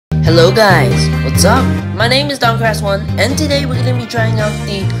Hello guys, what's up? My name is DonCrass1 and today we're going to be trying out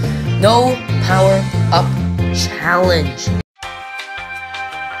the No Power Up Challenge.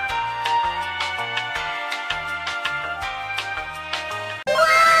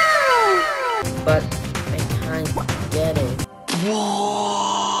 Wow! But I can't get it.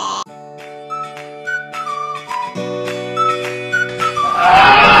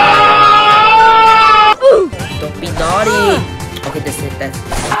 Don't be naughty. Okay, that's it.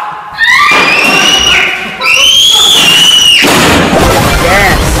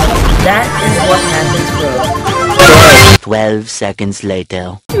 Yes, that is what happens, bro. 12 seconds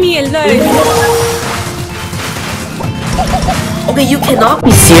later. Me alone. Okay, you cannot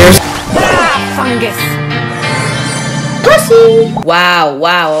be serious. Fungus. Pussy.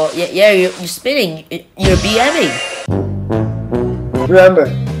 Wow. Yeah, you're spinning. You're BMing. Remember,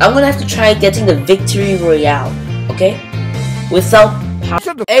 I'm gonna have to try getting the victory royale. Okay, without power.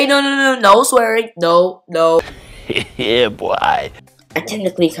 Hey, no swearing. No. Yeah, boy. I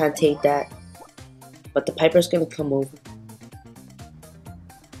technically can't take that, but the Piper's gonna come over.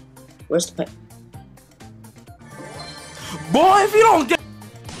 Where's the Piper? Boy, if you don't get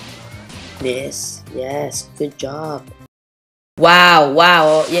Yes, good job.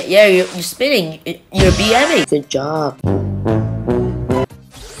 Wow. Yeah, you're spinning. You're BMing. Good job.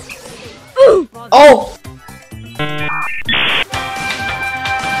 Oh!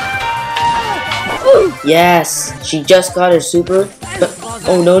 Yes, she just got her super. But,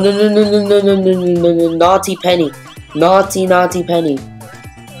 oh no, naughty Penny, naughty Penny.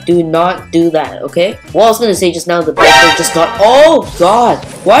 Do not do that, okay? Well, I was gonna say just now the Piper just got. Oh God!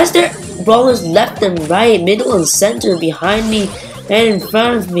 Why is there brawlers left and right, middle and center, behind me and in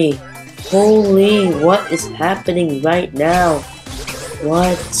front of me? Holy, what is happening right now?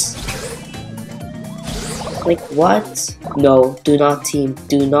 What? Like what? No, do not team.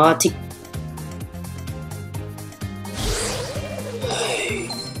 Do not team.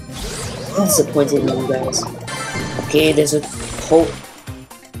 I'm disappointed in you guys. Okay, there's a Colt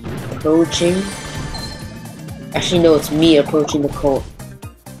approaching. Actually, no, it's me approaching the Colt.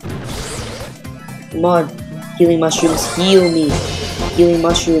 Come on, healing mushrooms, heal me. Healing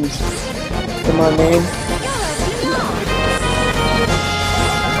mushrooms. Come on, man.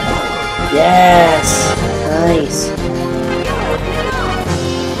 Yes, nice.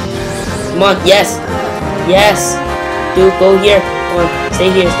 Come on, yes. Dude, go here. Come on, stay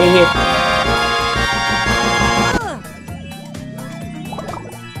here.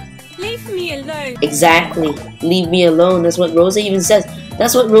 Leave me alone. Exactly. Leave me alone. That's what Rosa even says.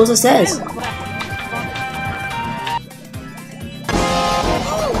 That's what Rosa says.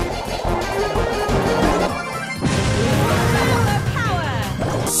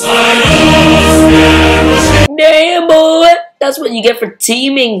 Damn, boy. That's what you get for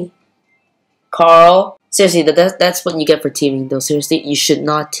teaming, Carl. Seriously, that's what you get for teaming, though. Seriously, you should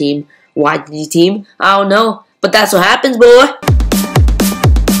not team. Why did you team? I don't know. But that's what happens, boy.